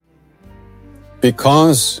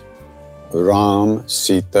Because Ram,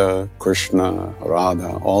 Sita, Krishna,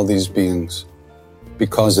 Radha, all these beings,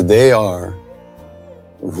 because they are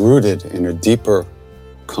rooted in a deeper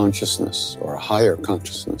consciousness or a higher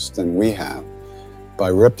consciousness than we have, by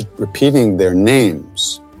repeating their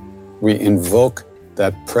names, we invoke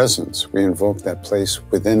that presence, we invoke that place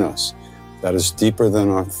within us that is deeper than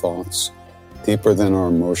our thoughts, deeper than our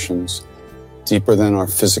emotions, deeper than our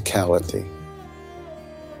physicality.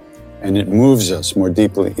 And it moves us more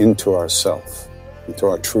deeply into ourself, into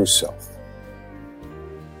our true self.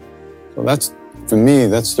 So that's, for me,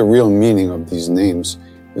 that's the real meaning of these names,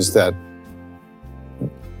 is that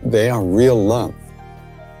they are real love,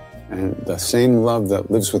 and the same love that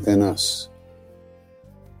lives within us.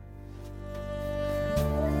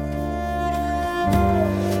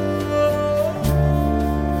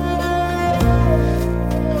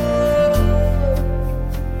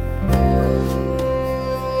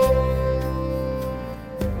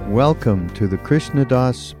 Welcome to the Krishna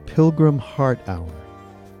Das Pilgrim Heart Hour.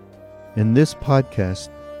 In this podcast,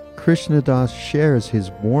 Krishna Das shares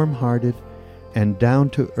his warm-hearted and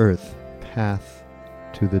down-to-earth path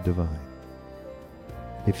to the divine.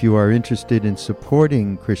 If you are interested in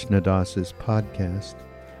supporting Krishna Das's podcast,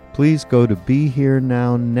 please go to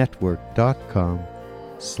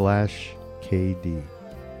BeHereNowNetwork.com/KD.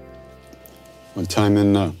 One time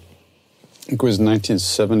in, I think it was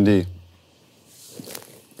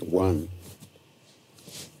 1971,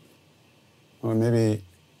 or maybe,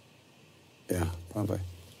 yeah, probably,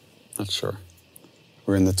 not sure.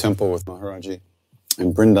 We're in the temple with Maharaji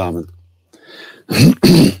in Vrindavan.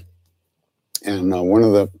 And one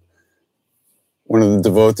of the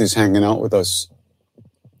devotees hanging out with us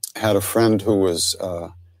had a friend who was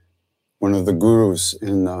one of the gurus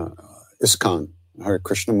in ISKCON, Hare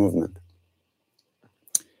Krishna movement.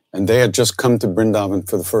 And they had just come to Vrindavan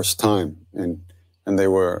for the first time, and they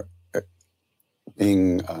were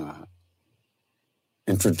being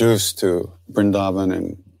introduced to Vrindavan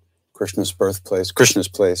and Krishna's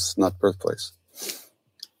place, not birthplace.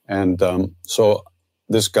 And so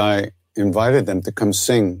this guy invited them to come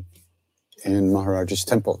sing in Maharaji's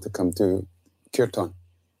temple, to come to Kirtan.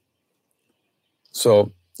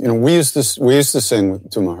 So, we used to sing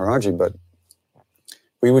to Maharaji, but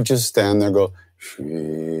we would just stand there and go,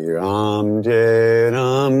 Shri Ram Jai,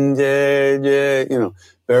 Jai,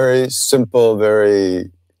 very simple,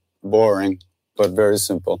 very boring, but very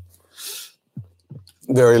simple.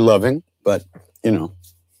 Very loving, but,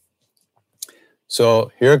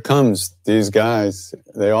 So here comes these guys.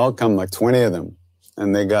 They all come, like 20 of them.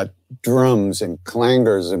 And they got drums and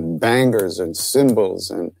clangers and bangers and cymbals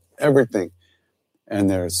and everything. And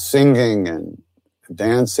they're singing and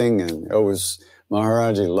dancing. And it was,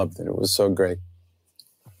 Maharaji loved it. It was so great.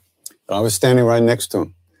 But I was standing right next to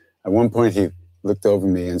him. At one point, he looked over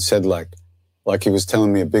me and said, like he was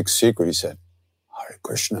telling me a big secret. He said, Hare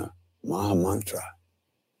Krishna, Maha Mantra.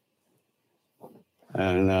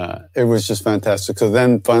 And it was just fantastic. So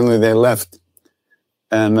then finally they left.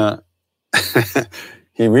 And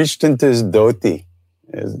he reached into his dhoti,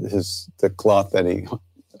 the cloth that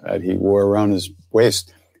he wore around his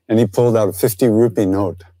waist, and he pulled out a 50 rupee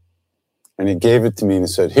note. And he gave it to me and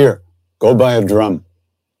he said, here, go buy a drum.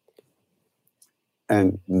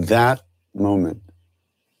 And that moment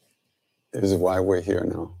is why we're here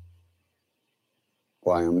now.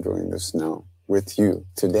 Why I'm doing this now with you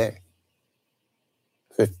today.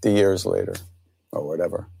 50 years later, or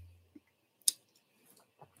whatever.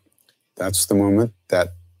 That's the moment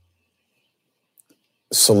that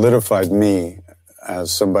solidified me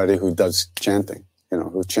as somebody who does chanting,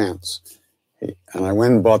 who chants. And I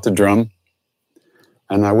went and bought the drum,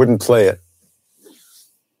 and I wouldn't play it.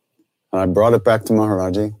 And I brought it back to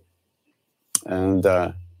Maharaji, and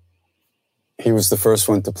he was the first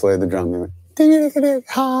one to play the drum. He went,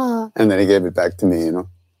 ha, and then he gave it back to me,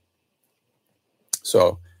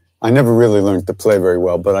 So I never really learned to play very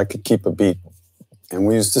well, but I could keep a beat. And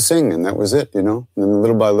we used to sing, and that was it, And then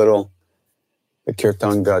little by little, the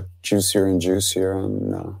kirtan got juicier and juicier.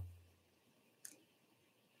 And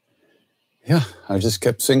I just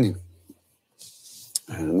kept singing.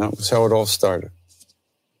 And that was how it all started.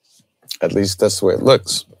 At least that's the way it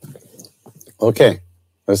looks. Okay,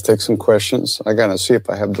 let's take some questions. I got to see if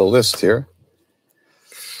I have the list here.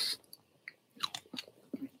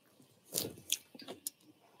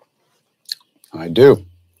 I do.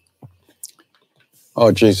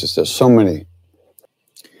 Oh, Jesus, there's so many.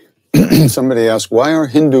 Somebody asked, why are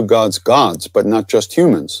Hindu gods gods, but not just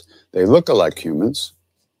humans? They look alike humans.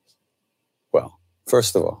 Well,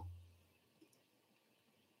 first of all,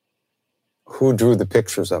 who drew the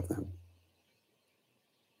pictures of them?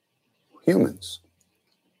 Humans.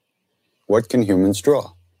 What can humans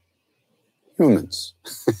draw? Humans.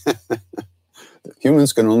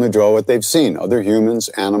 Humans can only draw what they've seen. Other humans,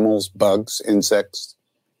 animals, bugs, insects,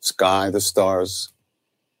 sky, the stars.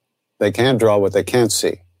 They can't draw what they can't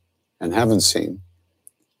see and haven't seen.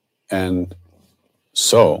 And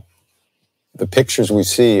so the pictures we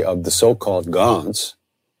see of the so-called gods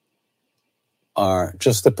are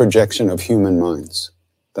just the projection of human minds.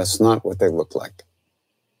 That's not what they look like.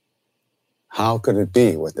 How could it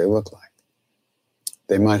be what they look like?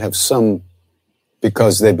 They might have some,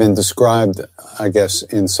 because they've been described, I guess,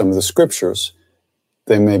 in some of the scriptures,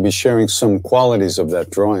 they may be sharing some qualities of that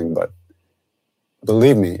drawing, but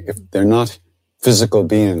believe me, if they're not physical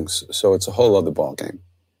beings, so it's a whole other ballgame.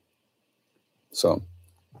 So,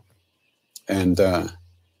 and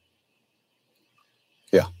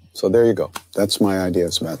yeah, so there you go. That's my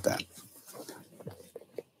ideas about that.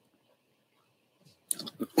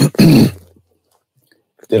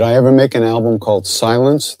 Did I ever make an album called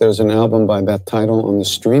Silence? There's an album by that title on the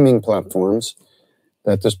streaming platforms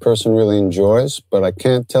that this person really enjoys, but I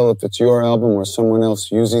can't tell if it's your album or someone else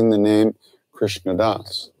using the name Krishna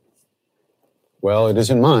Das. Well, it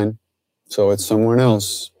isn't mine, so it's someone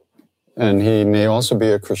else. And he may also be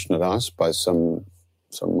a Krishna Das by someone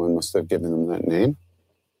must have given him that name.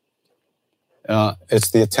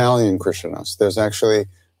 It's the Italian Krishna Das. There's actually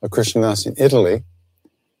a Krishna Das in Italy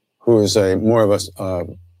who is more of a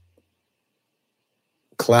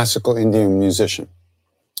classical Indian musician.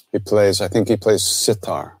 I think he plays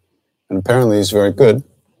sitar. And apparently he's very good,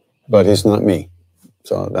 but he's not me.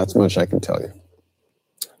 So that's much I can tell you.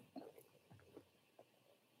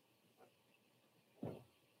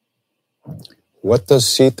 What does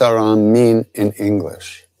Sitaram mean in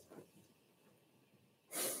English?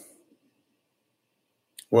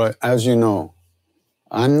 Well, as you know,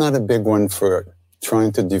 I'm not a big one for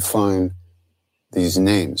trying to define these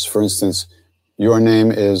names. For instance, your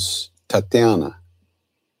name is Tatiana.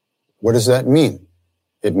 What does that mean?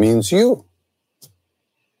 It means you.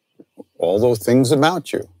 All those things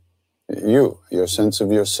about you. You, your sense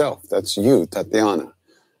of yourself. That's you, Tatiana.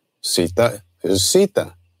 Sita is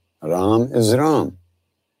Sita. Ram is Ram.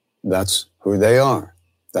 That's who they are.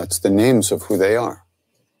 That's the names of who they are.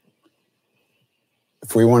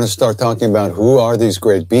 If we want to start talking about who are these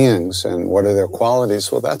great beings and what are their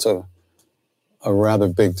qualities, well, that's a rather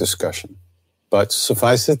big discussion. But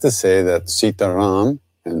suffice it to say that Sita Ram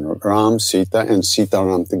and Ram Sita and Sita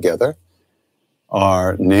Ram together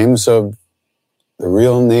are names of the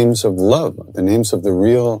real names of love, the names of the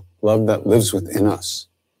real love that lives within us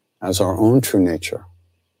as our own true nature.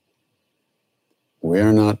 We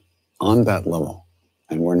are not on that level,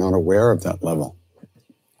 and we're not aware of that level.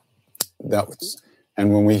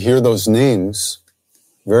 And when we hear those names,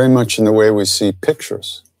 very much in the way we see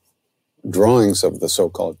pictures, drawings of the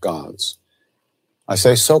so-called gods. I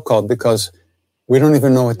say so-called because we don't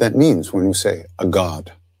even know what that means when we say a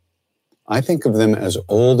god. I think of them as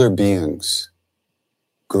older beings,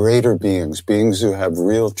 greater beings, beings who have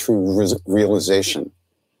real, true realization,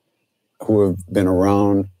 who have been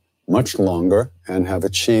around much longer and have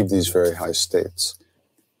achieved these very high states.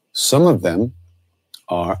 Some of them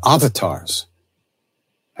are avatars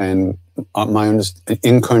and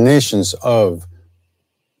incarnations of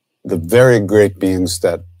the very great beings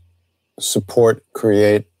that support,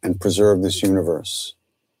 create, and preserve this universe.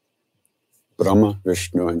 Brahma,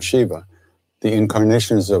 Vishnu, and Shiva, the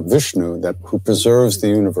incarnations of Vishnu who preserves the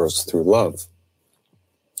universe through love.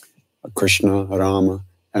 Krishna, Rama,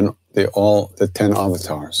 and the 10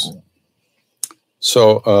 avatars.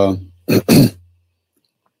 So,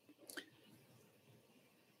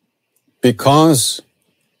 because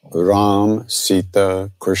Ram,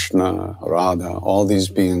 Sita, Krishna, Radha, all these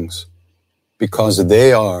beings, because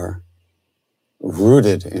they are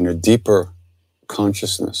rooted in a deeper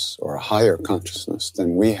consciousness or a higher consciousness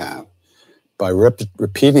than we have, by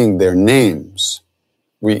repeating their names,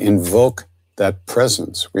 we invoke that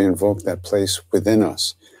presence, we invoke that place within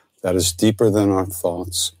us that is deeper than our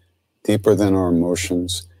thoughts, deeper than our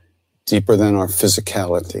emotions, deeper than our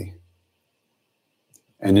physicality.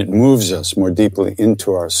 And it moves us more deeply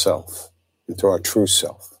into ourself, into our true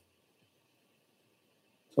self.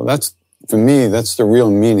 So that's, for me, that's the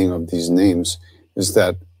real meaning of these names, is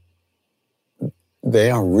that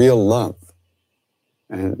they are real love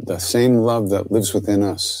and the same love that lives within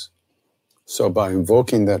us. So by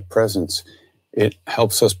invoking that presence, it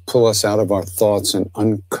helps us pull us out of our thoughts and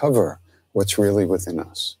uncover what's really within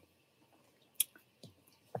us.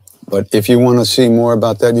 But if you want to see more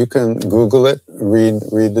about that, you can Google it, read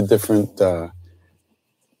the different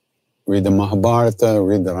Read the Mahabharata,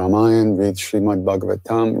 read the Ramayana, read Srimad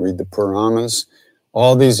Bhagavatam, read the Puranas,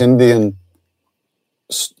 all these Indian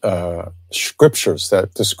scriptures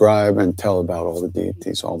that describe and tell about all the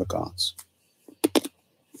deities, all the gods.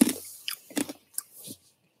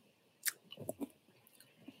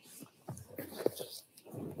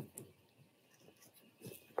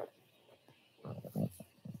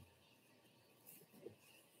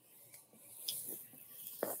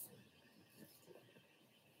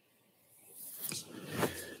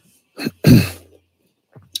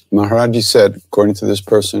 Maharaji said, according to this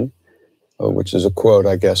person, which is a quote,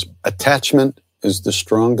 I guess, attachment is the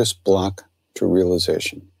strongest block to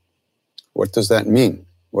realization. What does that mean?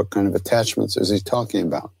 What kind of attachments is he talking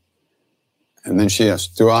about? And then she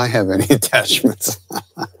asked, do I have any attachments?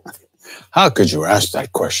 How could you ask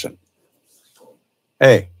that question?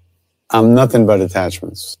 Hey, I'm nothing but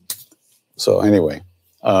attachments. So anyway,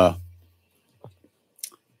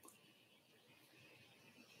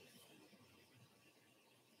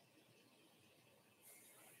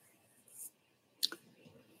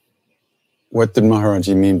 what did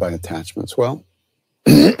Maharaji mean by attachments? Well,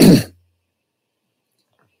 it's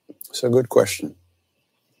a good question.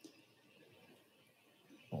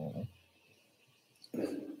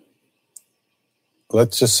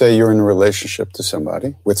 Let's just say you're in a relationship to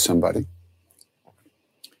somebody, with somebody.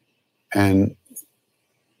 And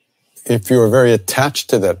if you're very attached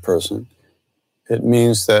to that person, it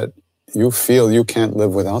means that you feel you can't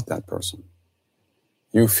live without that person.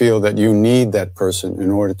 You feel that you need that person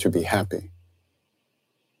in order to be happy.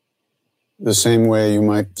 The same way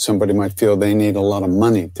somebody might feel they need a lot of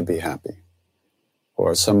money to be happy.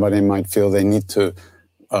 Or somebody might feel they need to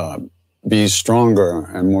be stronger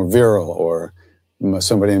and more virile, or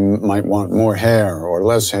somebody might want more hair or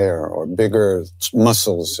less hair or bigger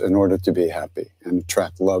muscles in order to be happy and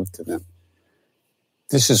attract love to them.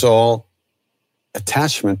 This is all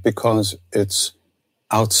attachment because it's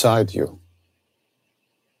outside you.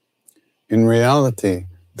 In reality,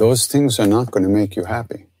 those things are not going to make you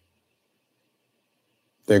happy.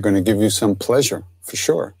 They're going to give you some pleasure, for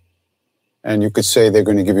sure. And you could say they're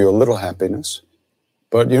going to give you a little happiness.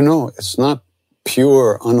 But it's not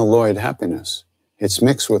pure, unalloyed happiness. It's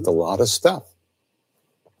mixed with a lot of stuff.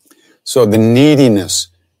 So the neediness,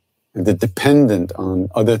 the dependent on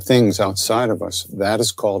other things outside of us, that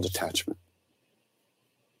is called attachment.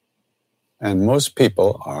 And most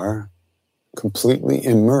people are completely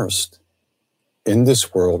immersed in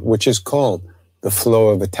this world, which is called the flow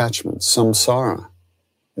of attachment. Samsara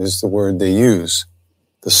is the word they use.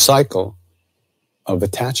 The cycle of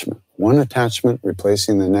attachment. One attachment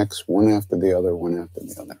replacing the next, one after the other, one after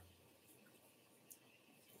the other.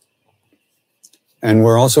 And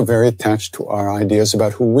we're also very attached to our ideas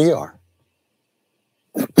about who we are.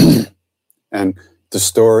 And the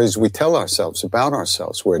stories we tell ourselves about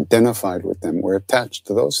ourselves, we're identified with them, we're attached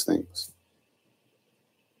to those things.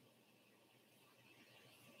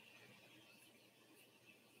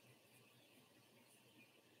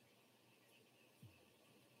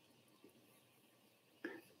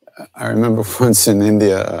 I remember once in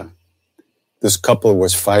India, this couple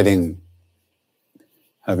was fighting,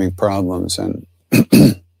 having problems, and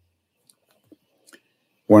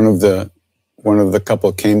one of the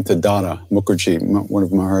couple came to Dada Mukherjee, one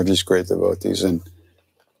of Maharaji's great devotees, and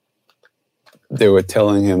they were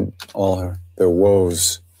telling him all their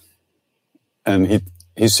woes. And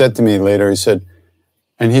he said to me later, he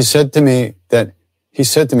said to me,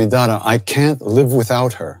 Dada, I can't live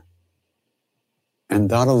without her. And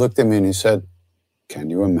Dada looked at me and he said, can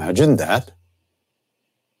you imagine that?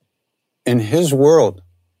 In his world,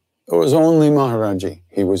 it was only Maharaji.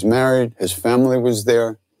 He was married, his family was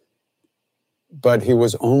there, but he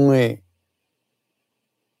was only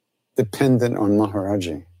dependent on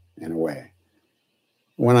Maharaji in a way.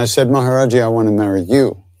 When I said, Maharaji, I want to marry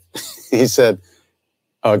you, he said,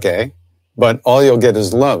 okay, but all you'll get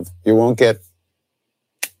is love. You won't get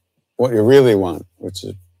what you really want, which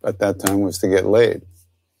is, at that time, was to get laid.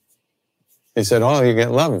 He said, oh, you get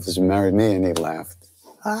love if you married me, and he laughed.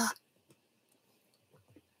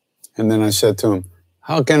 And then I said to him,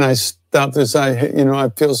 how can I stop this? I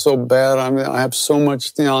feel so bad. I have so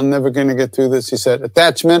much, I'm never going to get through this. He said,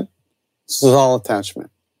 attachment. This is all attachment.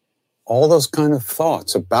 All those kind of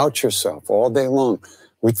thoughts about yourself all day long.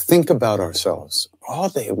 We think about ourselves all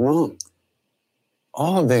day long.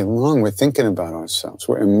 All day long, we're thinking about ourselves.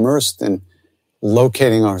 We're immersed in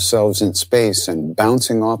locating ourselves in space and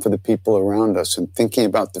bouncing off of the people around us and thinking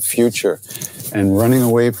about the future and running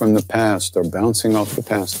away from the past or bouncing off the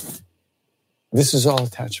past. This is all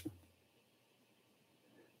attachment.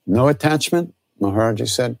 No attachment, Maharaji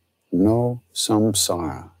said, no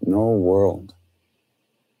samsara, no world,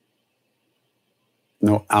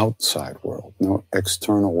 no outside world, no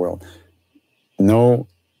external world, no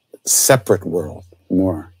separate world,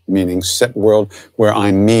 more meaning set world where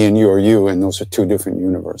I'm me and you're you, and those are two different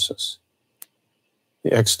universes.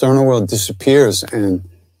 The external world disappears and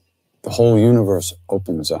the whole universe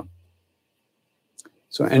opens up.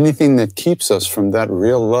 So anything that keeps us from that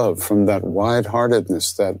real love, from that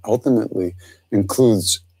wide-heartedness that ultimately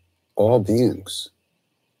includes all beings,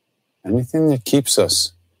 anything that keeps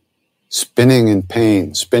us spinning in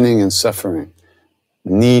pain, spinning in suffering,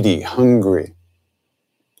 needy, hungry,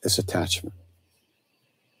 is attachment.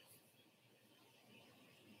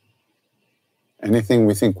 Anything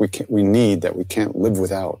we think we need that we can't live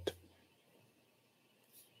without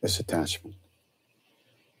is attachment.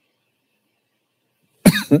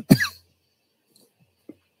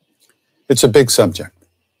 It's a big subject.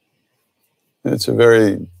 It's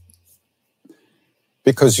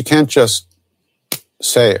because you can't just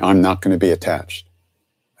say, I'm not going to be attached.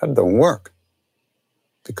 That don't work.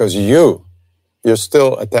 Because you're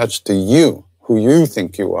still attached to you, who you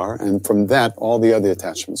think you are, and from that, all the other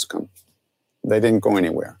attachments come. They didn't go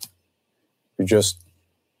anywhere. You just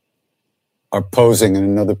are posing in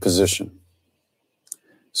another position.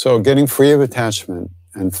 So getting free of attachment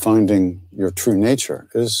and finding your true nature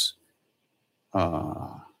is a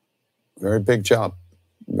very big job,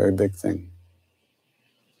 very big thing.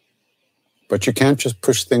 But you can't just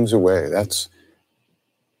push things away.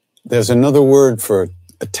 There's another word for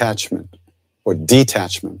attachment or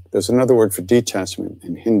detachment. There's another word for detachment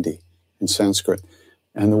in Hindi, in Sanskrit,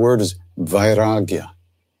 and the word is vairagya.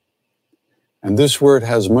 And this word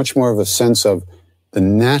has much more of a sense of the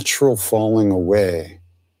natural falling away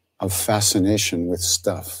of fascination with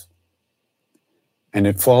stuff. And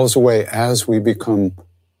it falls away as we become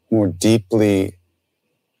more deeply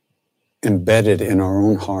embedded in our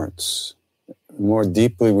own hearts. The more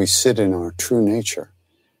deeply we sit in our true nature.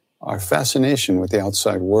 Our fascination with the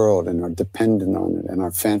outside world and our dependence on it and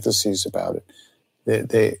our fantasies about it,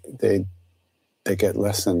 they get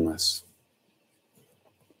less and less.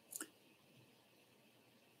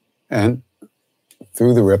 And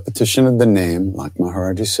through the repetition of the name, like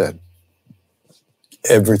Maharaji said,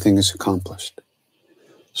 everything is accomplished.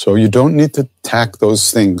 So you don't need to attack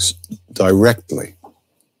those things directly.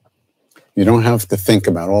 You don't have to think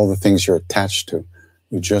about all the things you're attached to.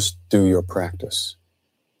 You just do your practice.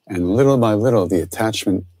 And little by little, the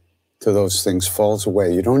attachment to those things falls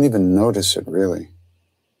away. You don't even notice it, really.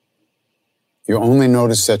 You only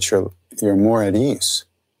notice that you're more at ease.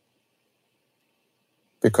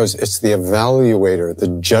 Because it's the evaluator, the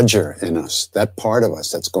judger in us, that part of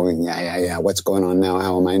us that's going, yeah, what's going on now?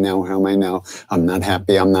 How am I now? I'm not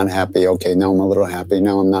happy. Okay, now I'm a little happy.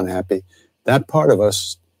 Now I'm not happy. That part of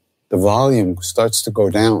us, the volume starts to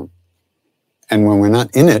go down. And when we're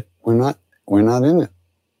not in it, we're not in it.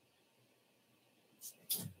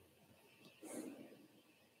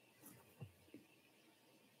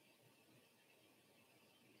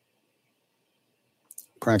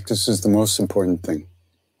 Practice is the most important thing.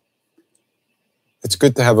 It's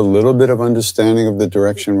good to have a little bit of understanding of the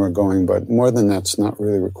direction we're going, but more than that's not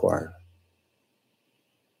really required.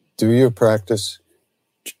 Do your practice,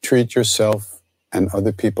 treat yourself and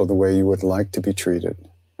other people the way you would like to be treated,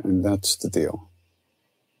 and that's the deal.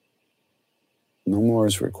 No more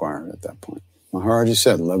is required at that point. Maharaji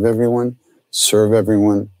said, love everyone, serve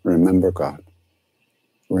everyone, remember God.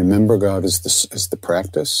 Remember God is the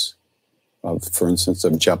practice of, for instance,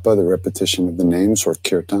 of japa, the repetition of the names, or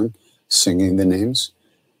kirtan, singing the names,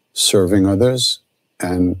 serving others,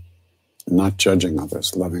 and not judging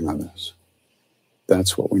others, loving others.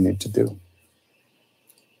 That's what we need to do.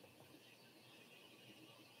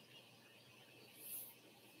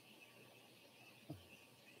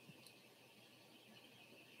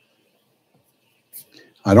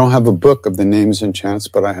 I don't have a book of the names and chants,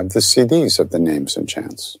 but I have the CDs of the names and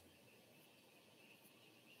chants.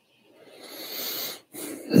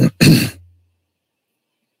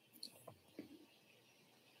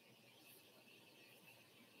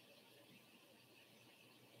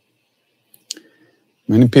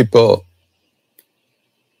 Many people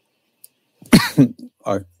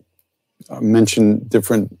mention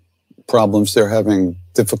different problems they're having,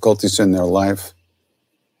 difficulties in their life.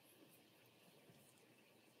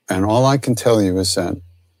 And all I can tell you is that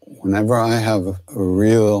whenever I'm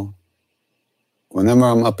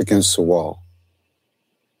up against the wall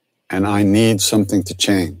and I need something to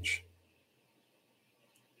change,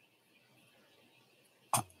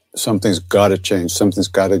 something's got to change, something's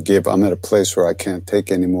got to give. I'm at a place where I can't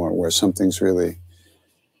take anymore, where something's really,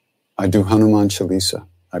 I do Hanuman Chalisa.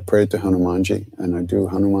 I pray to Hanumanji, and I do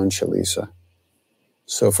Hanuman Chalisa.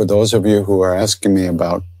 So for those of you who are asking me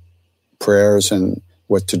about prayers and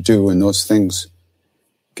what to do and those things,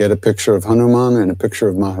 get a picture of Hanuman and a picture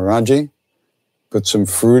of Maharaji, put some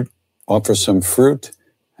fruit, offer some fruit,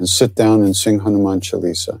 and sit down and sing Hanuman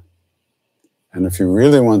Chalisa. And if you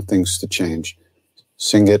really want things to change,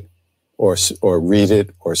 sing it or read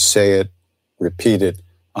it or say it, repeat it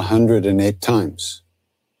 108 times.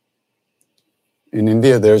 In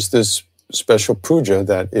India, there's this special puja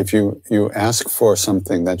that if you ask for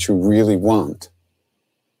something that you really want,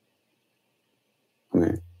 I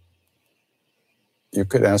mean, you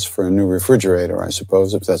could ask for a new refrigerator, I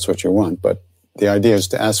suppose, if that's what you want, but the idea is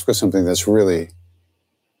to ask for something that's really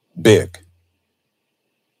big.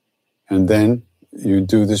 And then you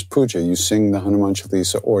do this puja, you sing the Hanuman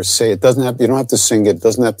Chalisa or say it. You don't have to sing it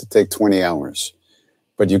doesn't have to take 20 hours,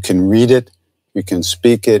 but you can read it, you can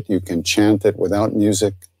speak it, you can chant it without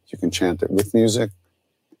music, you can chant it with music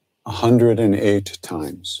 108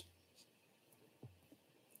 times.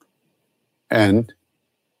 And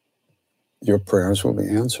your prayers will be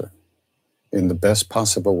answered in the best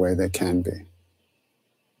possible way they can be.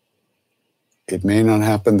 It may not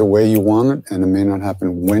happen the way you want it, and it may not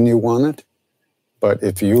happen when you want it, but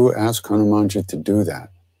if you ask Hanumanji to do that,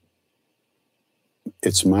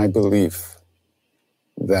 it's my belief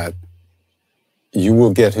that you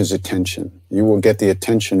will get his attention. You will get the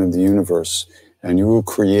attention of the universe, and you will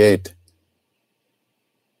create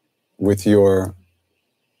with your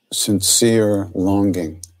sincere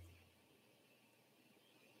longing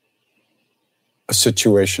a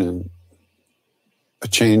situation, a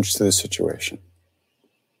change to the situation.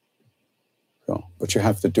 So, but you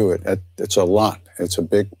have to do it. It's a lot. It's a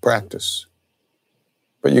big practice.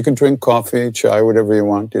 But you can drink coffee, chai, whatever you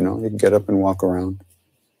want, you can get up and walk around.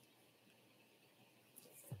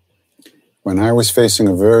 When I was facing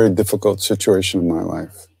a very difficult situation in my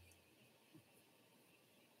life,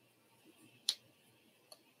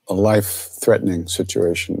 a life-threatening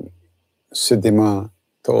situation, Siddhima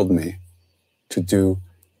told me to do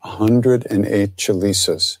 108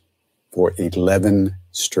 chalisas for 11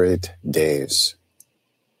 straight days.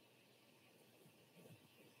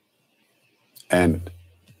 And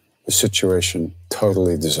the situation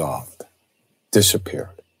totally dissolved, disappeared.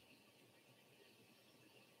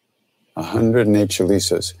 108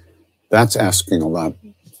 chalisas, that's asking a lot.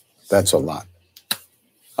 That's a lot.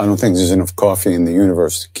 I don't think there's enough coffee in the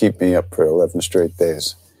universe to keep me up for 11 straight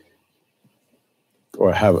days.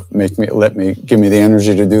 Or give me the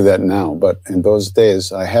energy to do that now. But in those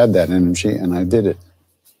days, I had that energy and I did it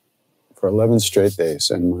for 11 straight days,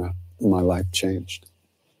 and my life changed.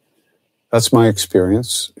 That's my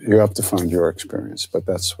experience. You have to find your experience, but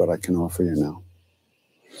that's what I can offer you now.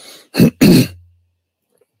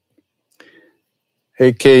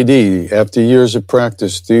 Hey, KD, after years of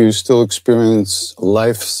practice, do you still experience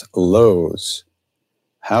life's lows?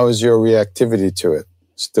 How is your reactivity to it?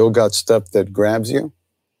 Still got stuff that grabs you?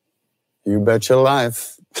 You bet your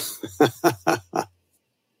life.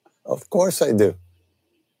 Of course I do.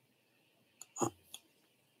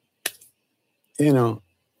 And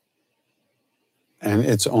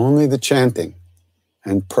it's only the chanting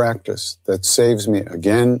and practice that saves me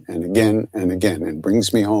again and again and again and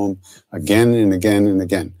brings me home again and again and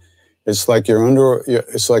again. It's like you're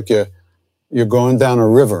going down a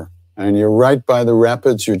river and you're right by the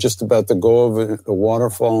rapids. You're just about to go over the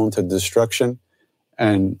waterfall into destruction,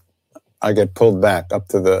 and I get pulled back up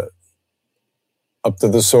to the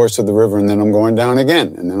source of the river, and then I'm going down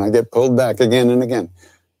again, and then I get pulled back again and again.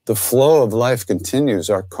 The flow of life continues.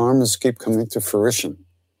 Our karmas keep coming to fruition.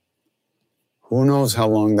 Who knows how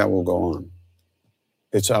long that will go on?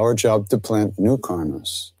 It's our job to plant new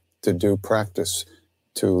karmas, to do practice,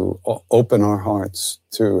 to open our hearts,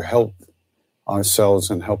 to help ourselves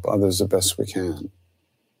and help others the best we can,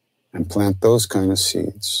 and plant those kind of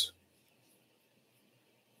seeds.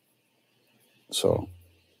 So,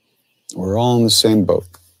 we're all in the same boat.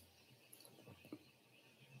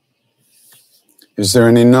 Is there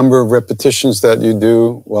any number of repetitions that you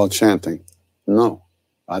do while chanting? No,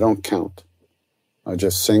 I don't count. I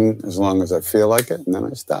just sing as long as I feel like it, and then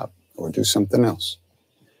I stop or do something else.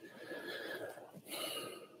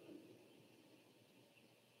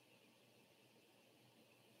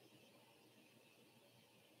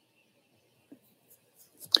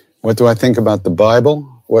 What do I think about the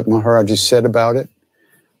Bible? What Maharaji said about it?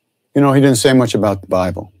 He didn't say much about the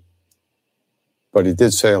Bible, but he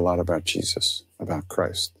did say a lot about Jesus, about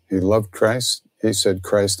Christ. He loved Christ. He said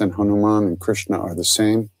Christ and Hanuman and Krishna are the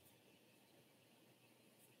same.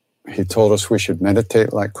 He told us we should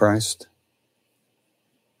meditate like Christ.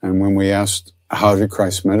 And when we asked how did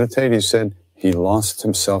Christ meditate? He said he lost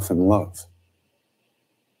himself in love.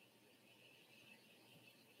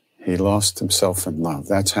 He lost himself in love.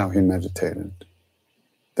 That's how he meditated.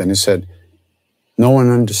 Then he said, no one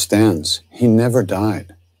understands. He never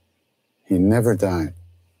died. He never died.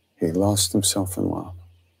 He lost himself in love.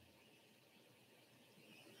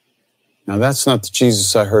 Now, that's not the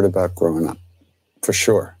Jesus I heard about growing up, for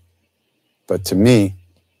sure. But to me,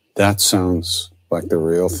 that sounds like the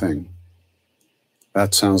real thing.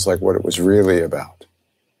 That sounds like what it was really about.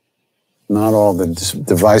 Not all the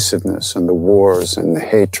divisiveness and the wars and the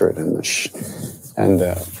hatred and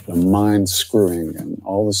the mind screwing and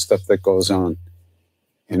all the stuff that goes on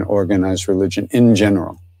in organized religion in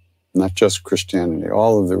general, not just Christianity,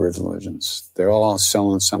 all of the religions. They're all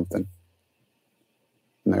selling something.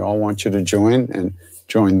 And they all want you to join and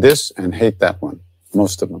join this and hate that one,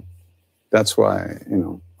 most of them. That's why,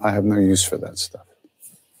 I have no use for that stuff.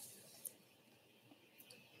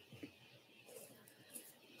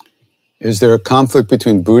 Is there a conflict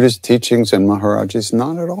between Buddhist teachings and Maharaji's?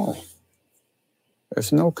 Not at all.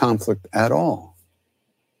 There's no conflict at all.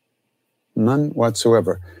 None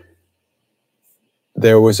whatsoever.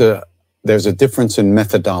 There's a difference in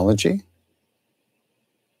methodology,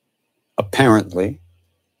 apparently.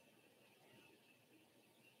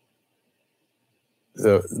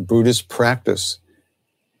 The Buddhist practice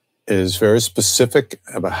is very specific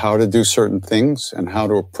about how to do certain things and how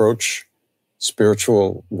to approach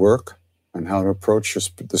spiritual work and how to approach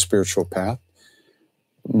the spiritual path.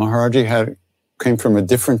 Maharaji came from a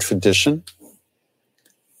different tradition,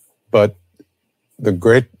 but the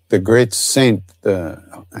great saint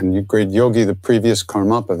and great yogi, the previous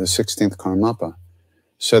Karmapa, the 16th Karmapa,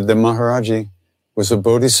 said that Maharaji was a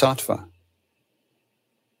bodhisattva,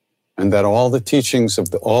 and that all the teachings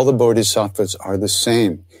of all the bodhisattvas are the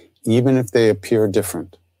same, even if they appear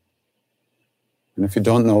different. And if you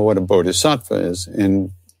don't know what a bodhisattva is,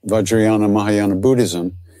 in Vajrayana Mahayana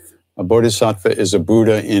Buddhism, a bodhisattva is a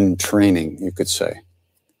Buddha in training, you could say.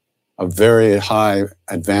 A very high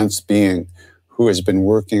advanced being who has been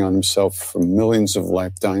working on himself for millions of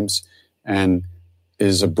lifetimes and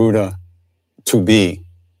is a Buddha to be,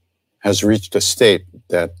 has reached a state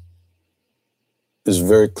that is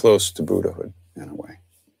very close to Buddhahood in a way.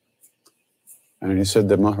 And he said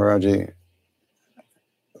that Maharaji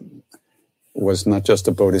was not just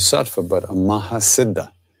a bodhisattva, but a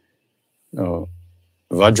mahasiddha.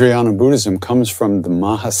 Vajrayana Buddhism comes from the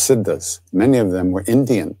mahasiddhas. Many of them were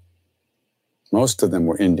Indian. Most of them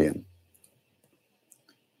were Indian.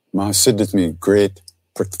 Mahasiddhas mean great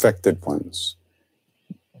perfected ones.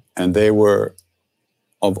 And they were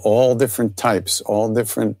of all different types, all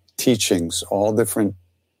different teachings, all different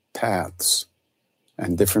paths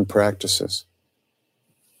and different practices.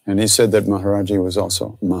 And he said that Maharaji was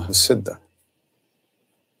also Mahasiddha.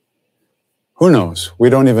 Who knows? We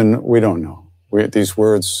don't know. These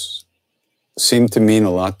words seem to mean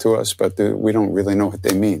a lot to us, but we don't really know what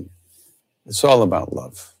they mean. It's all about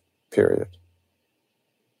love, period.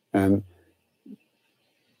 And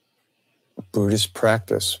Buddhist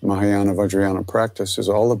practice, Mahayana Vajrayana practice, is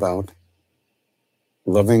all about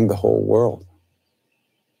loving the whole world,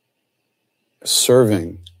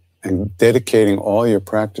 serving and dedicating all your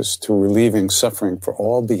practice to relieving suffering for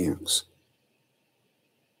all beings.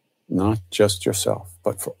 Not just yourself,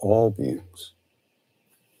 but for all beings.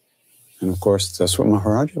 And of course, that's what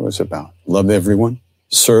Maharaji was about. Love everyone,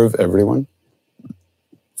 serve everyone.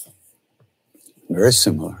 Very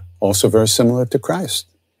similar. Also very similar to Christ.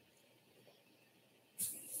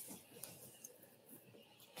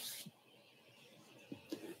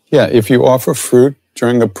 Yeah, if you offer fruit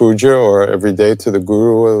during a puja or every day to the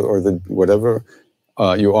guru or the whatever,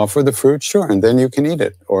 you offer the fruit, sure, and then you can eat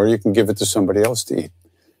it, or you can give it to somebody else to eat.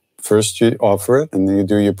 First you offer it, and then you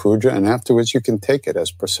do your puja, and afterwards you can take it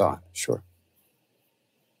as prasad, sure.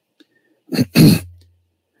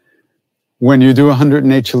 When you do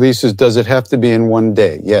 108 chalices, does it have to be in one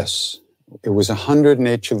day? Yes. It was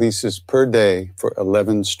 108 chalices per day for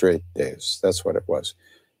 11 straight days. That's what it was.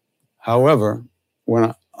 However,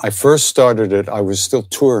 when I first started it, I was still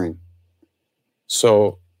touring.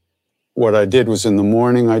 So what I did was in the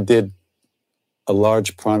morning, I did a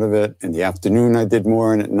large part of it. In the afternoon, I did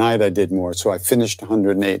more. And at night, I did more. So I finished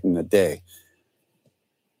 108 in a day.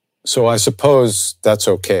 So I suppose that's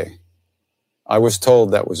okay. I was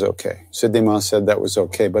told that was okay. Siddhima said that was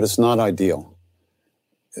okay, but it's not ideal.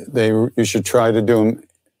 You should try to do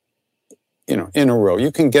them, in a row.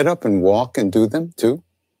 You can get up and walk and do them too.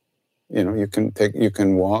 You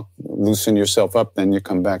can walk, loosen yourself up, then you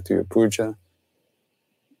come back to your puja.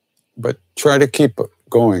 But try to keep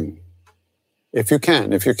going. If you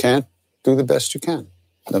can. If you can't, do the best you can.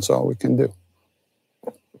 That's all we can do.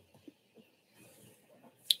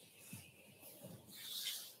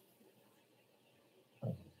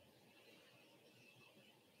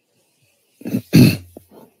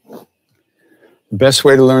 The best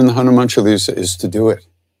way to learn the Hanuman Chalisa is to do it.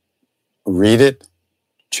 Read it,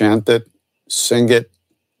 chant it, sing it.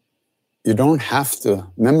 You don't have to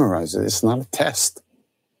memorize it. It's not a test.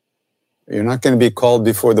 You're not going to be called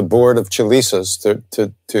before the board of Chalisas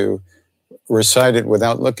to recite it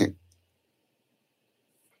without looking.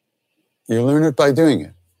 You learn it by doing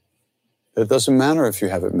it. It doesn't matter if you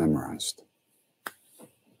have it memorized.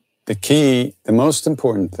 The key, the most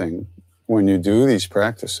important thing when you do these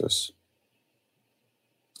practices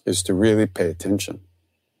is to really pay attention,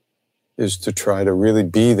 is to try to really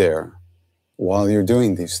be there while you're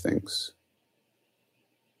doing these things.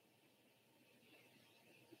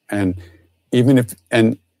 And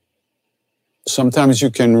sometimes you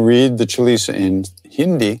can read the Chalisa in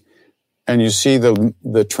Hindi and you see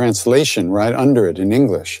the translation right under it in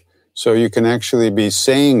English. So you can actually be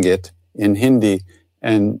saying it in Hindi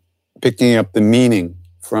and picking up the meaning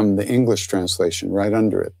from the English translation right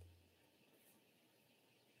under it.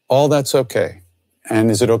 All that's okay.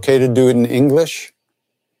 And is it okay to do it in English?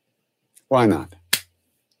 Why not?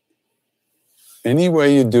 Any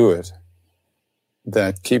way you do it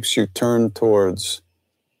that keeps you turned towards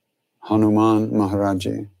Hanuman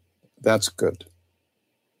Maharaji, that's good.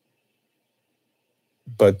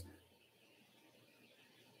 But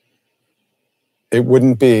it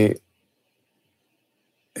wouldn't be,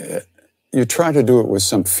 you try to do it with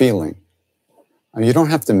some feeling. You don't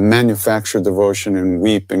have to manufacture devotion and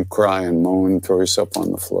weep and cry and moan and throw yourself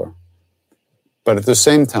on the floor. But at the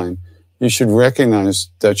same time, you should recognize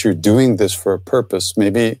that you're doing this for a purpose.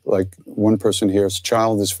 Maybe like one person here's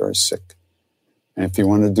child is very sick. And if you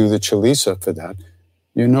want to do the Chalisa for that,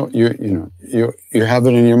 you have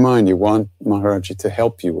it in your mind. You want Maharaji to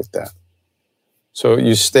help you with that. So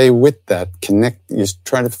you stay with that, you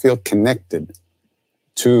try to feel connected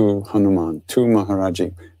to Hanuman, to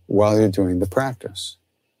Maharaji, while you're doing the practice.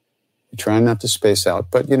 You try not to space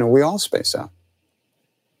out, but we all space out.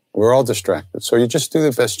 We're all distracted. So you just do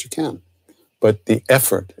the best you can. But the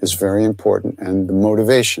effort is very important and the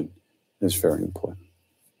motivation is very important.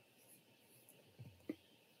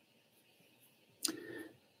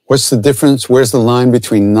 What's the difference? Where's the line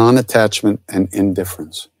between non-attachment and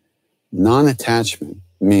indifference? Non-attachment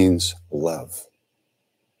means love.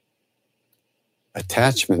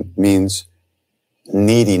 Attachment means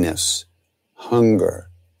neediness, hunger,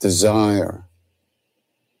 desire,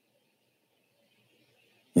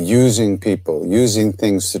 using people, using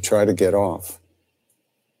things to try to get off.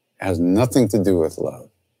 It has nothing to do with love.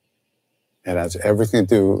 It has everything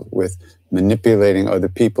to do with manipulating other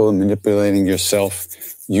people, manipulating yourself,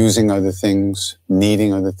 using other things,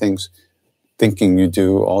 needing other things, thinking you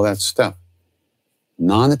do, all that stuff.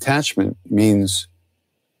 Non-attachment means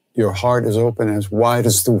your heart is open as wide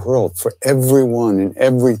as the world for everyone and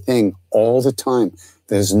everything all the time.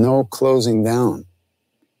 There's no closing down.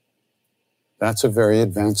 That's a very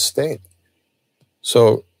advanced state.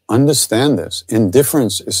 So understand this.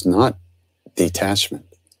 Indifference is not detachment.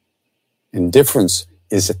 Indifference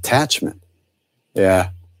is attachment. Yeah,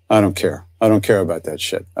 I don't care. I don't care about that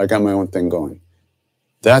shit. I got my own thing going.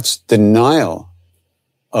 That's denial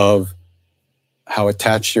of how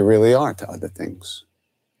attached you really are to other things.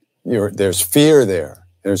 There's fear there.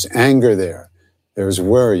 There's anger there. There's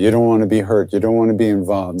worry. You don't want to be hurt. You don't want to be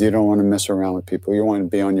involved. You don't want to mess around with people. You want to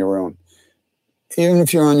be on your own. Even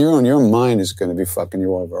if you're on your own, your mind is going to be fucking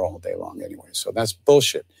you over all day long anyway. So that's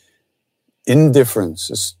bullshit. Indifference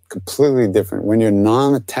is completely different. When you're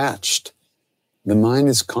non-attached, the mind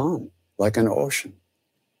is calm, like an ocean,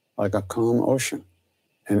 like a calm ocean.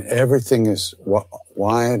 And everything is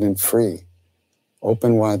wide and free,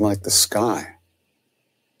 open wide like the sky.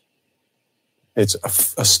 It's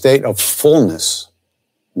a state of fullness,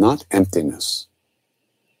 not emptiness.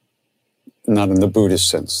 Not in the Buddhist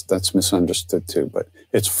sense. That's misunderstood too. But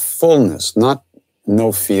it's fullness, not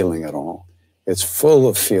no feeling at all. It's full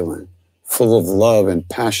of feeling, full of love and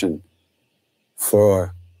passion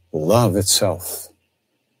for love itself,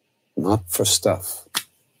 not for stuff.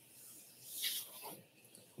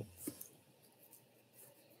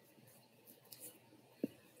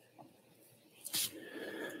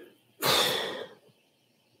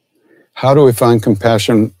 How do we find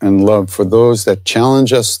compassion and love for those that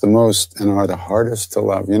challenge us the most and are the hardest to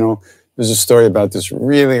love? There's a story about this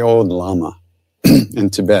really old Lama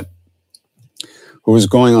in Tibet who was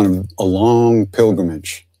going on a long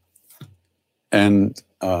pilgrimage. And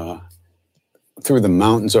through the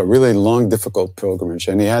mountains, a really long, difficult pilgrimage,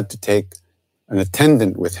 and he had to take an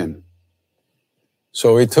attendant with him.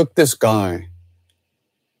 So he took this guy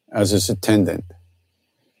as his attendant,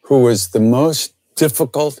 who was the most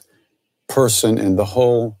difficult person in the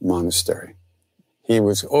whole monastery. He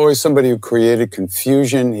was always somebody who created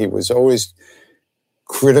confusion. He was always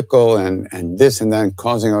critical and this and that, and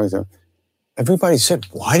causing all this. Everybody said,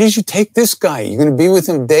 "Why did you take this guy? You're going to be with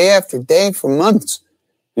him day after day for months."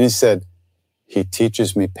 And he said, "He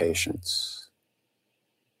teaches me patience."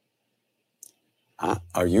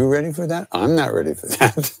 Are you ready for that? I'm not ready for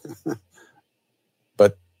that.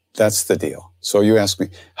 But that's the deal. So you ask me,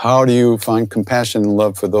 how do you find compassion and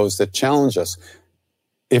love for those that challenge us?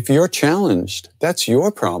 If you're challenged, that's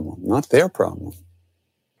your problem, not their problem.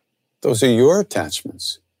 Those are your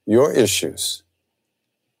attachments, your issues.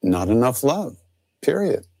 Not enough love,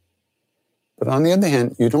 period. But on the other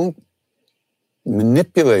hand, you don't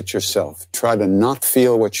manipulate yourself, try to not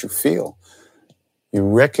feel what you feel. You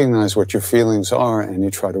recognize what your feelings are and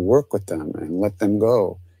you try to work with them and let them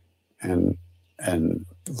go and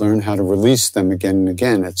learn how to release them again and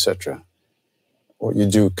again, etc. Or you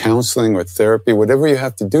do counseling or therapy, whatever you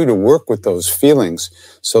have to do to work with those feelings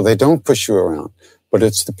so they don't push you around. But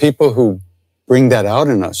it's the people who bring that out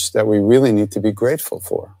in us that we really need to be grateful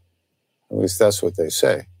for. At least that's what they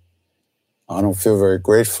say. I don't feel very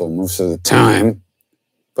grateful most of the time,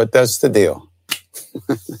 but that's the deal.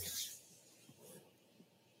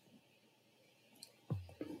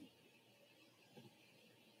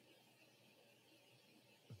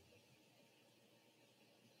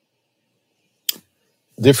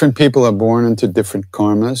 Different people are born into different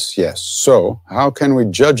karmas, yes. So how can we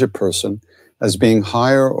judge a person as being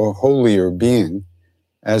higher or holier being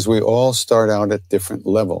as we all start out at different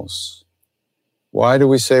levels? Why do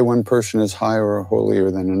we say one person is higher or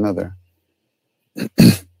holier than another?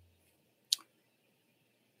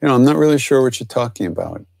 I'm not really sure what you're talking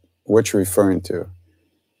about, what you're referring to.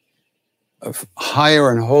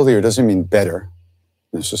 Higher and holier doesn't mean better,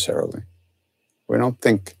 necessarily. We don't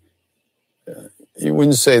think... You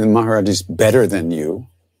wouldn't say the Maharaj is better than you.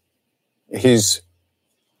 He's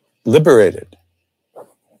liberated.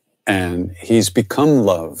 And he's become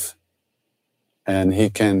love. And he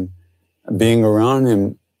can, being around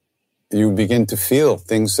him, you begin to feel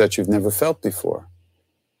things that you've never felt before.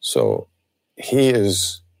 So he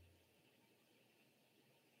is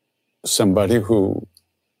somebody who,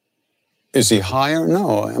 is he higher?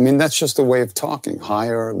 No, I mean, that's just a way of talking.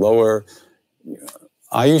 Higher, lower.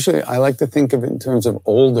 I like to think of it in terms of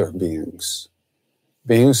older beings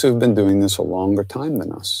who've been doing this a longer time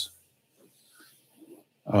than us.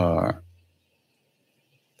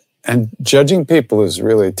 And judging people is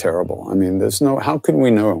really terrible. I mean, how can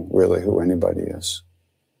we know really who anybody is?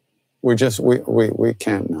 We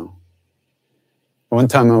can't know. One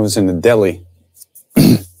time I was in a deli.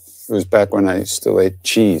 It was back when I still ate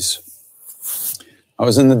cheese. I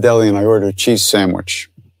was in the deli and I ordered a cheese sandwich.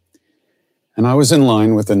 And I was in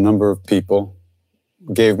line with a number of people,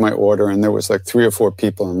 gave my order, and there was like 3 or 4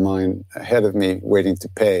 people in line ahead of me waiting to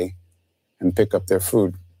pay and pick up their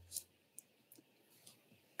food.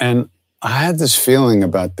 And I had this feeling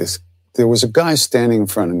about this. There was a guy standing in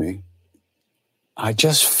front of me. I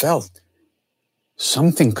just felt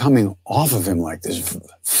something coming off of him, like this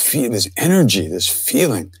energy, this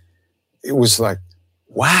feeling. It was like,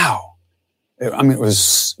 wow. I mean, it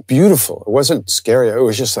was beautiful. It wasn't scary. It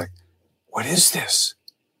was just like, what is this?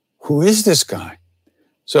 Who is this guy?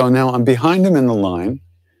 So now I'm behind him in the line,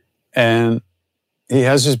 and he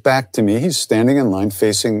has his back to me. He's standing in line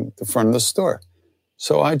facing the front of the store.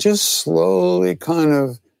 So I just slowly kind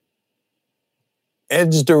of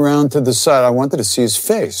edged around to the side. I wanted to see his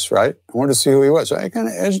face, right? I wanted to see who he was. So I kind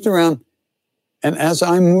of edged around, and as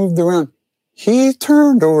I moved around, he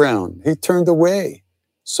turned around. He turned away.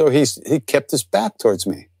 So he kept his back towards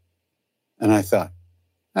me. And I thought,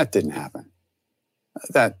 that didn't happen.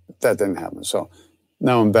 That didn't happen. So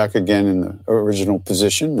now I'm back again in the original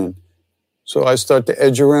position. And so I start to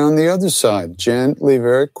edge around the other side, gently,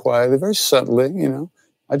 very quietly, very subtly,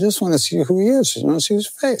 I just want to see who he is. I want to see his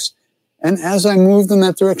face. And as I moved in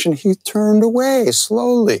that direction, he turned away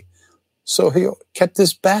slowly. So he kept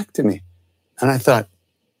his back to me. And I thought,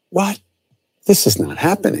 what? This is not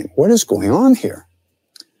happening. What is going on here?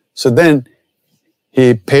 So then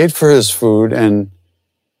he paid for his food, and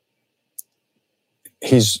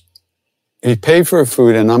he paid for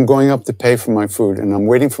food, and I'm going up to pay for my food, and I'm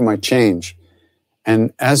waiting for my change.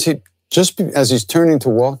 And as he's turning to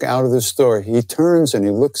walk out of the store, he turns and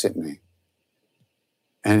he looks at me.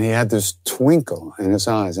 And he had this twinkle in his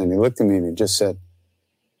eyes, and he looked at me and he just said,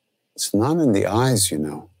 "It's not in the eyes,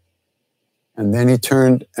 And And then he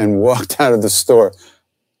turned and walked out of the store.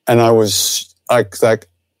 And I was and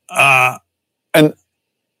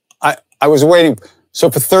I was waiting.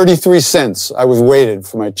 So for 33 cents, I was waiting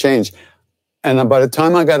for my change. And by the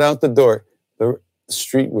time I got out the door, the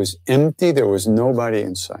street was empty. There was nobody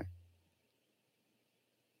in sight.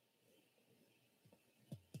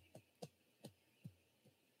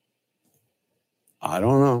 I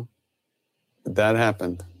don't know, but that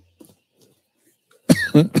happened.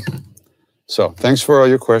 So thanks for all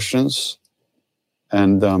your questions.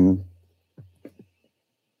 And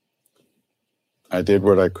I did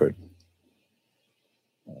what I could.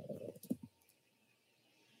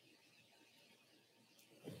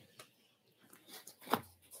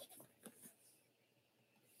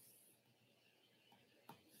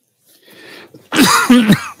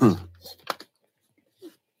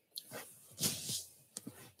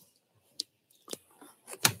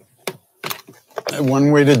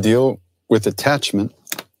 One way to deal with attachment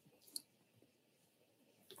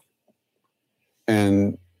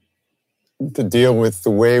and to deal with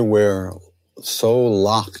the way we're so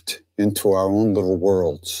locked into our own little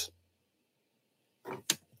worlds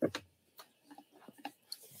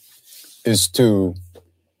is to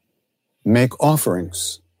make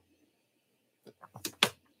offerings.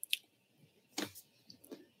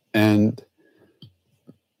 And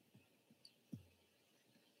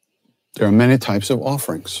there are many types of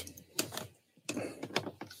offerings.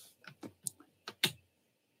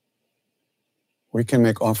 We can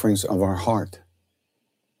make offerings of our heart,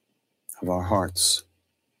 of our hearts,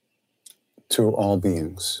 to all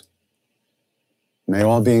beings. May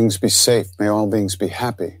all beings be safe. May all beings be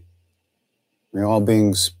happy. May all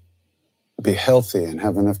beings be healthy and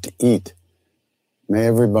have enough to eat. May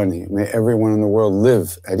everyone in the world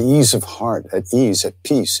live at ease of heart, at ease, at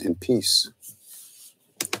peace, in peace.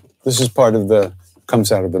 This is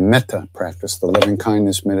comes out of the metta practice, the loving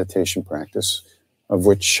kindness meditation practice, of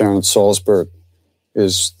which Sharon Salzberg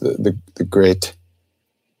is the great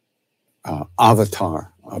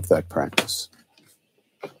avatar of that practice.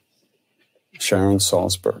 Sharon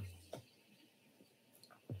Salzberg.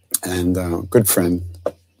 And good friend,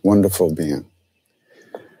 wonderful being.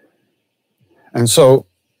 And so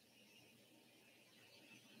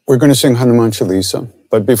we're going to sing Hanuman Chalisa,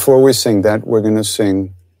 but before we sing that, we're going to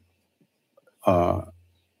sing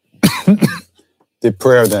the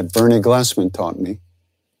prayer that Bernie Glassman taught me,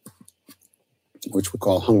 which we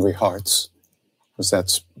call Hungry Hearts, because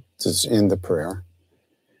that's in the prayer.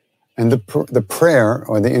 And the prayer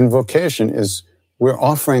or the invocation is we're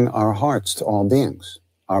offering our hearts to all beings,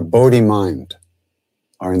 our Bodhi mind,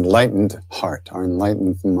 our enlightened heart, our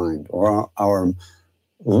enlightened mind, or our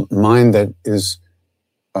mind that is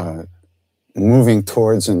moving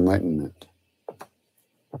towards enlightenment.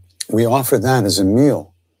 We offer that as a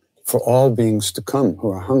meal for all beings to come who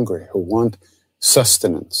are hungry, who want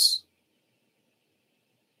sustenance.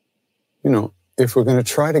 You know, if we're going to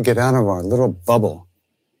try to get out of our little bubble,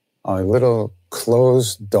 our little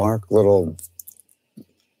closed, dark little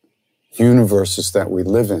universes that we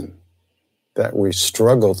live in, that we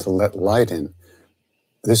struggle to let light in,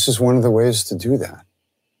 this is one of the ways to do that,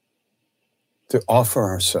 to offer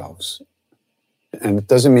ourselves. And it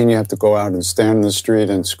doesn't mean you have to go out and stand in the street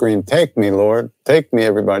and scream, "Take me, Lord, take me,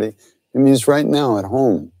 everybody." It means right now at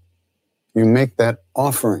home, you make that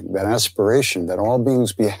offering, that aspiration that all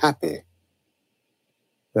beings be happy,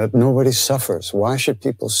 that nobody suffers. Why should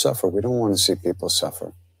people suffer? We don't want to see people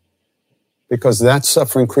suffer, because that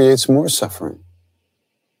suffering creates more suffering.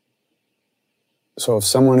 So if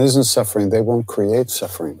someone isn't suffering, they won't create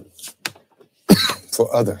suffering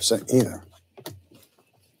for others either.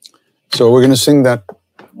 So we're going to sing that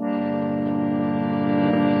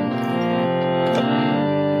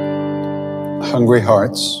Hungry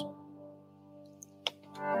Hearts.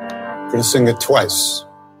 We're going to sing it twice.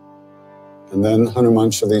 And then Hanuman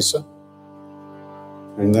Chalisa.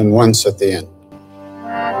 And then once at the end.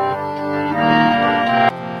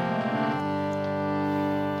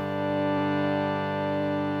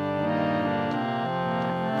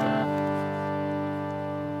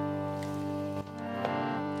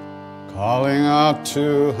 Calling out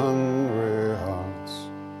to hungry hearts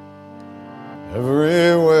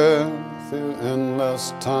everywhere through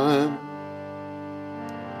endless time.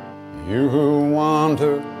 You who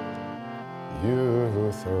wander, you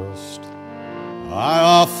who thirst, I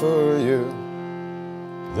offer you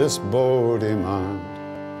this Bodhi mind.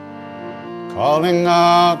 Calling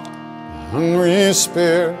out hungry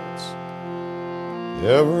spirits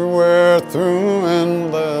everywhere through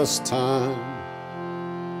endless time.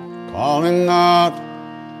 Calling out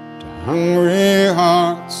to hungry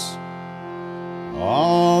hearts,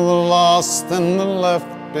 all the lost lost and the left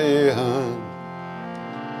behind.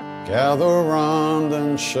 Gather round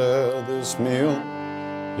and share this meal,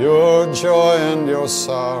 your joy and your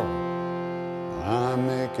sorrow, I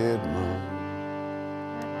make it mine.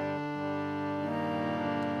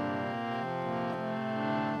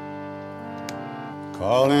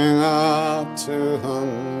 Calling out to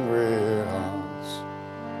hungry hearts,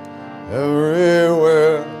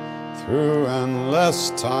 everywhere through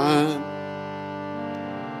endless time.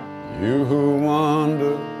 You who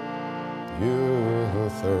wander, you who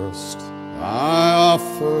thirst, I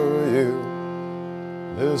offer you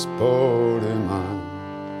this body mine.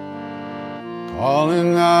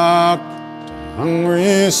 Calling out to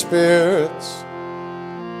hungry spirits,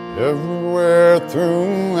 everywhere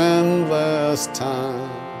through endless time.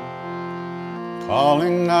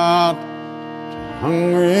 Calling out to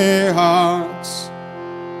hungry hearts,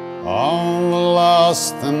 all the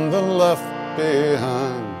lost and the left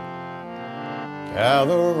behind.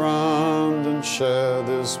 Gather round and share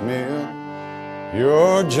this meal,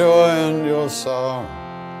 your joy and your sorrow,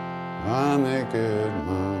 I make it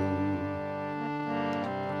mine.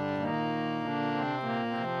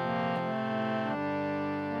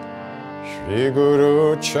 Shri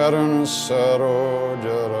Guru Charana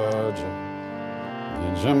Saroja Raja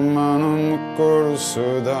Nijamanam Kur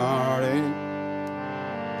Sudhari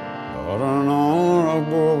Varano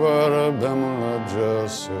Raghuvar Bhamla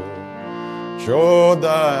Jasu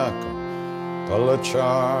Chodayaka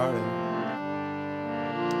Palachari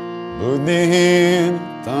Buddhihin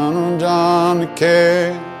Tanu Janke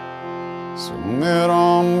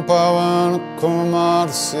Sumiram Pavan Kumar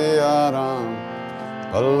Siyaram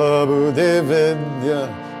Pallabhude Vidya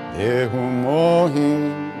Dehu Mohi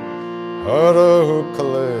Harahu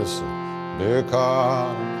Kalesa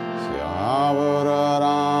Bekar Syavara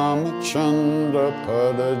Ramachandra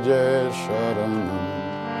Padaje Sharanam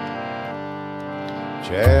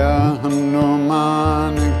Jaya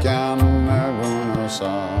Hanuman Jnana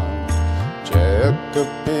Gunasar Jaya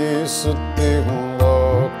Kapi Sati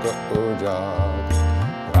Loka Ujad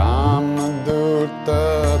Ramaduta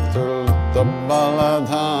Tulta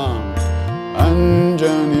Baladham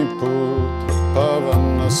Anjani Putra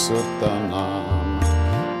Pavana Sutanam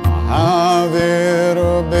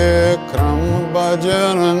Mahaviru Bikram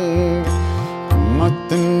Bhajaran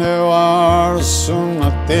Matnevar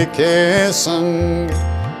Sumati Kesang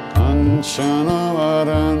Kanchana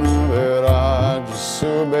Varana Viraj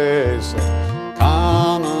Subesa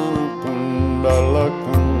Kanana Kundala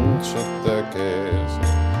Kunchita Kesa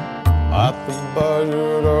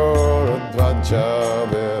Atbajuro Dvaja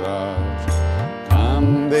Viraj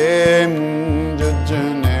Kande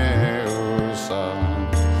Munjajane Usan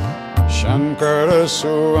Shankara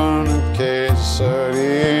Suvana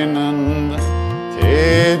Kesari Nanda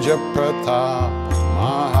Teja Pratap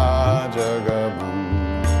Mahajagavan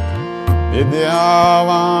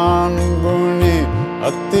Vidyavan Guni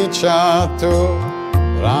Ati Chatu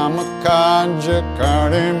Ramakaja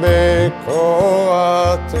Karibe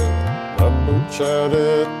Koatu Prabhu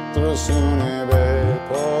Charitra Sunibe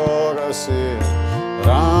Porasi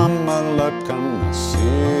Ramalakana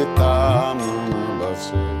Sita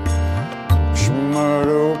Manabasi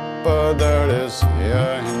Shmarupa Darisya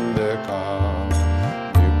Hindaka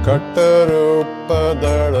Katarupa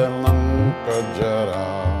Dadalanka Jara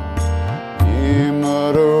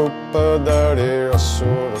Imarupa Dari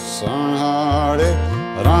Asura Sanhari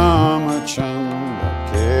Ramachandra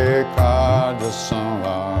Ke Kaja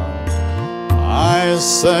Samvar Ay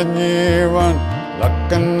Sanjeevan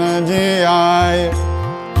Lakana Ji Ay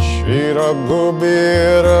Shri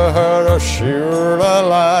Raghubir Hara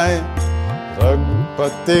Shiralai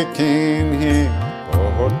Raghupati Kinhi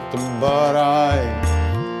Bahut Barai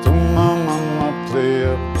Mama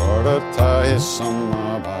Priya Bharatai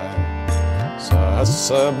Samabhai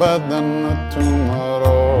Sahasabadana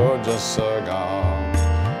Tumaro Jasagam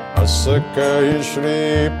Asakai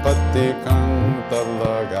Shri Pati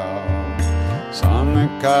Kantalagam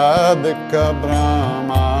Sanakadika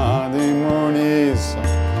Brahmadi Munisa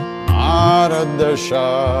Narada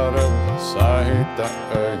Sharada Sahita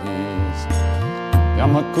Ahisa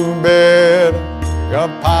Yamakuber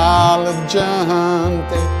Gapala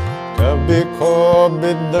Jahante Kabhi ko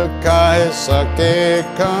bidkai sake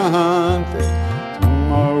kahante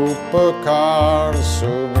Tuma upakar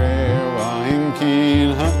sugriva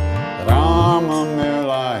inkinha Rama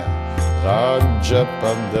milaya Raja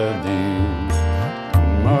padadin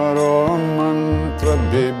Tumaro mantra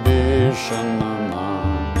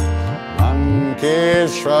bibishanaman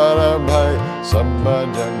Lankeshwara bhai sabba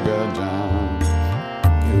jagajan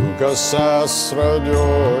Yuga sasra jo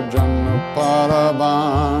jan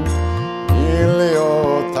paraban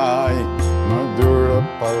Iliotai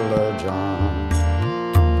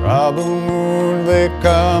Babu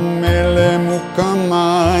Mudvika Mele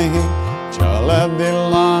Mukamahi Chala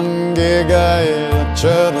Dilange Gaya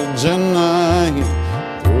Charjanahi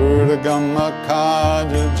Durgama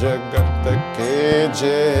Kaja Jagata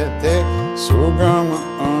Kejete Sugama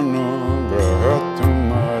Anugraha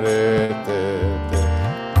Tumarete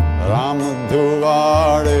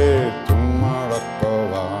Ramadhuvare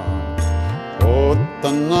Tumarakava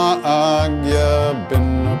Otana Agya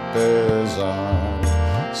Binna Pezar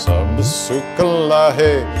Sab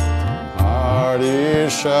Suklahe Tumhari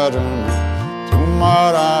Sharana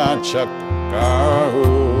Tumara Chakahu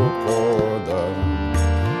Kodar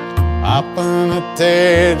Apana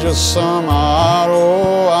Teja Samaro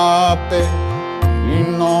Ape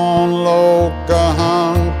Inon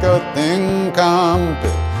Lokahanka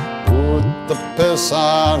Tinkampe Uta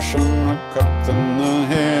Pesashana Katana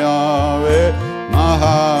Heave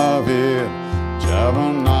Mahavir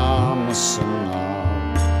Javanamasuna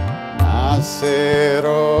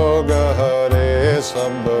Naseroga Hare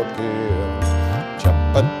Sabapir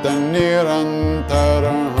Chapata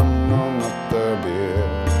Nirantara Hanumatabir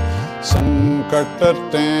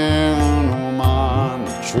Sankatate Hanuman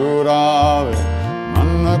Churave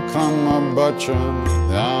Manakrama Bachan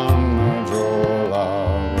Dhyana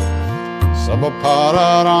Jolave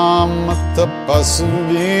Sabapara Ramata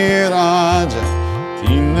Pasviraja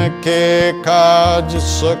Tinake Kaj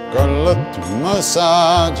Sakala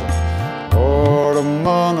Tumasaja Or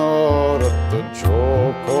Manorata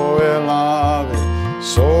Joko Elave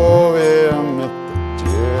Sove Amita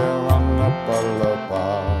Jirana Palapa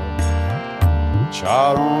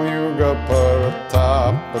Charon Yuga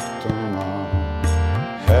Paratapatuma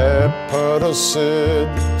He Parasid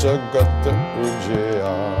Jagata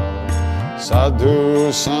Ujaya Sadhu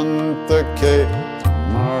Santa Ke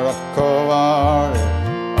Marakovare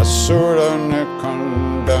Asura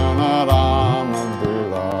Nikandana Rama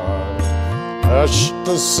Dulare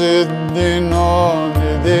Ashta Siddhi No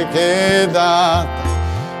Nidike Data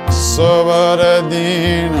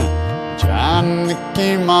Savaradina Janki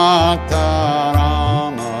Mata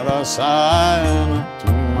Rama Rasayana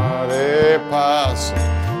Tumare Pasa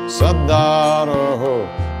Sadaraho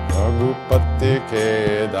Raghupati Ke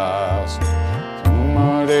Das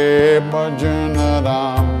Tumare Bhajana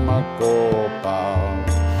Rama Gopal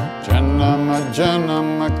Janama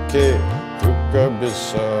Janama Ke Dukha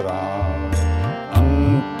Bisarai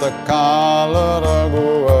Antakala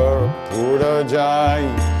Raghuvar Pura Jai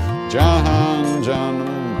Jahan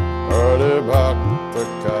Janam Hare Bhakta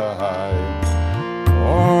Kahai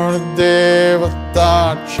Or Devata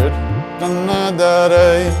Chaitanya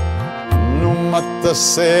Darai Numata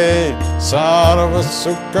Se Sarva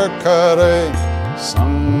Sukha Kare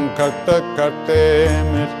Sankata Kate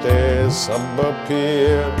Mite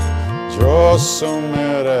Sabapir Jo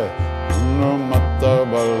Sumere Numata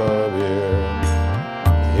Balavir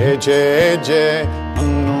Je Je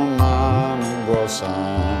Hanuman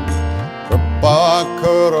Gosan Kripa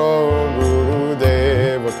Karo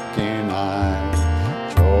Gurudeva Kinai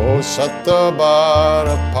Jo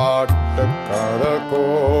Satabara Pata Karako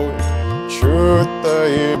Chuta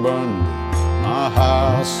Ibandi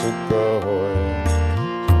Mahasukha Hoy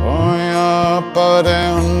Oya Pare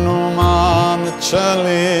Hanuman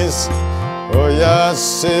Chalis Oya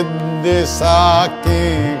Siddhi Saki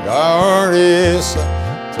Gaurisa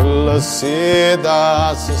Tulasi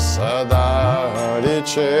Das Sada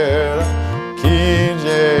Harichera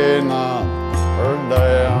Kije Nam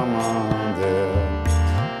Hridaya Mandir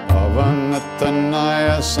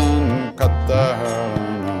Avanatanaya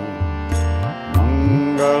Sankataharana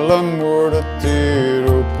Mangalamurti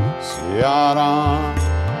Rup Siyaram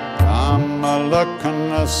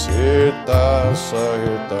Ramalakana Sita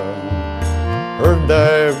Sahita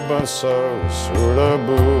Hridaya Basa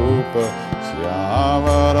Surabhupa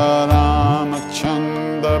Syavara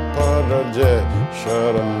Ramachanda Paraje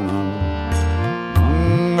Sharanam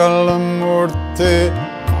Mangalamurti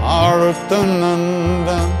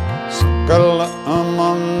Marutanandam Sakala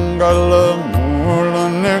Amangala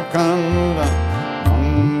Mulanikandam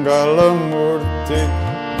Mangalamurti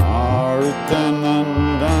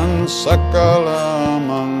Marutanandam Sakala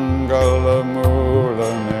Mangala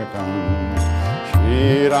Mulanikandam Shri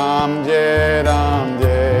Ram Jai Ram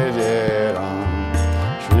Jai Jai Ram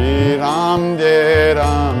Shri Ram Jai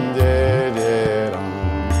Ram Jai Jai Ram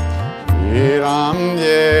Shri Ram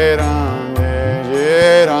Jai Ram Jai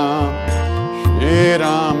Jai Ram Shri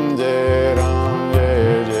Ram Jai Ram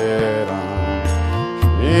Jai Jai Ram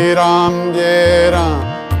Shri Ram Jai Ram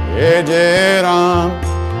Jai Jai Ram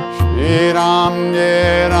Shri Ram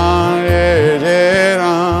Jai Ram Jai Jai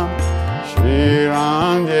Ram Shri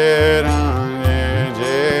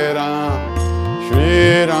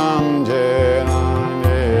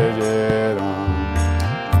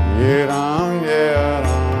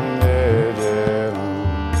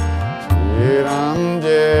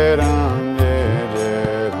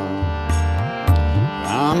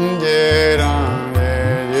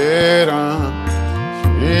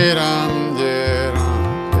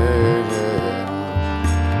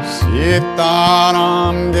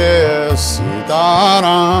Sitaram Jai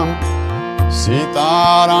Sitaram,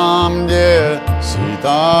 Sitaram Jai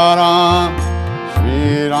Sitaram,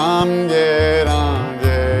 Shri Ram Jai Ram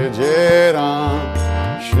Jai Jai Ram,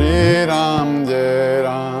 Shri Ram Jai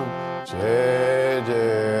Ram Jai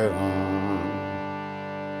Jai Ram.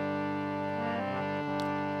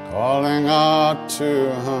 Calling out to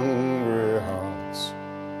hungry hearts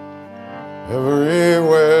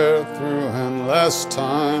everywhere through endless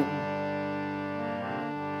time.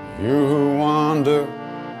 You who wander,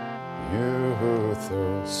 you who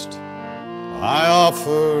thirst, I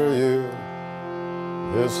offer you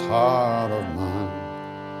this heart of mine.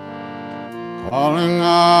 Calling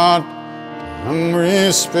out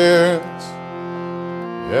hungry spirits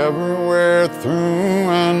everywhere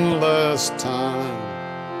through endless time.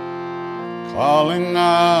 Calling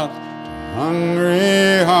out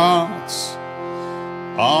hungry hearts,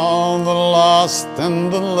 all the lost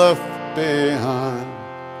and the left behind.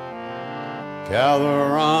 Gather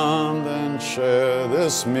round and share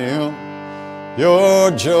this meal,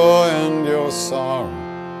 your joy and your sorrow,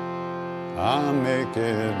 I make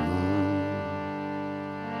it mine.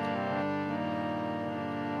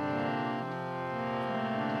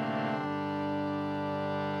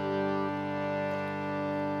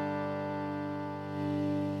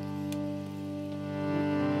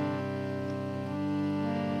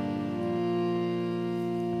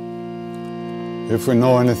 If we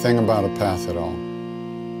know anything about a path at all,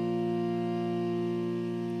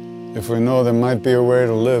 if we know there might be a way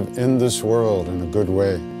to live in this world in a good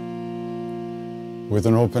way, with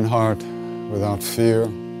an open heart, without fear,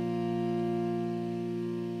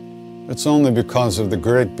 it's only because of the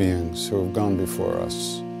great beings who have gone before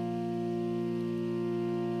us.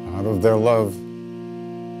 Out of their love,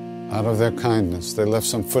 out of their kindness, they left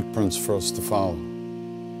some footprints for us to follow.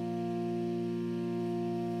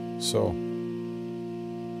 So,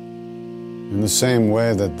 in the same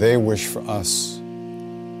way that they wish for us,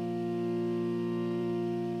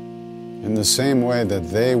 in the same way that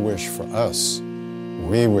they wish for us,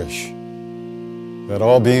 we wish that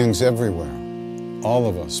all beings everywhere, all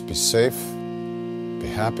of us, be safe, be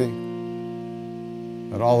happy,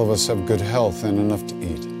 that all of us have good health and enough to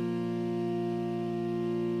eat.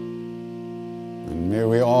 And may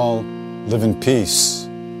we all live in peace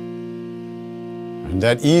and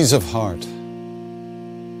at ease of heart,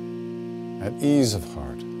 at ease of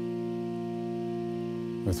heart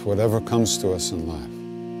with whatever comes to us in life.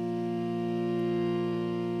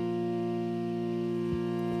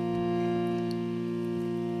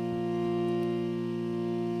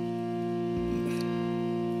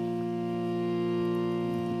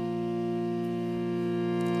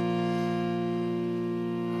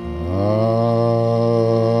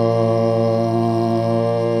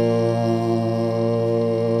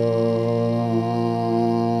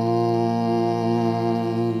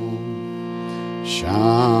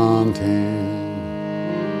 Shanti,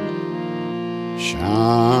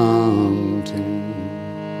 Shanti,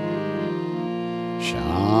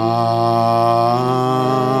 Shanti.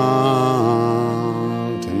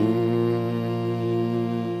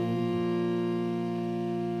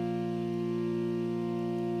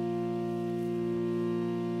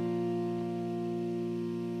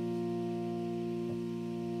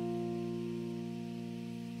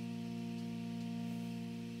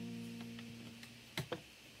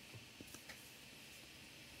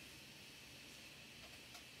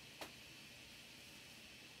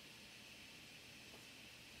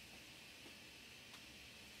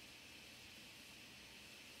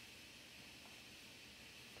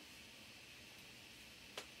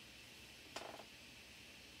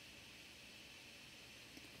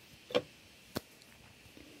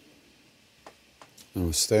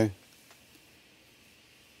 Namaste.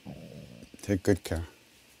 Take good care.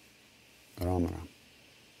 Ram Ram.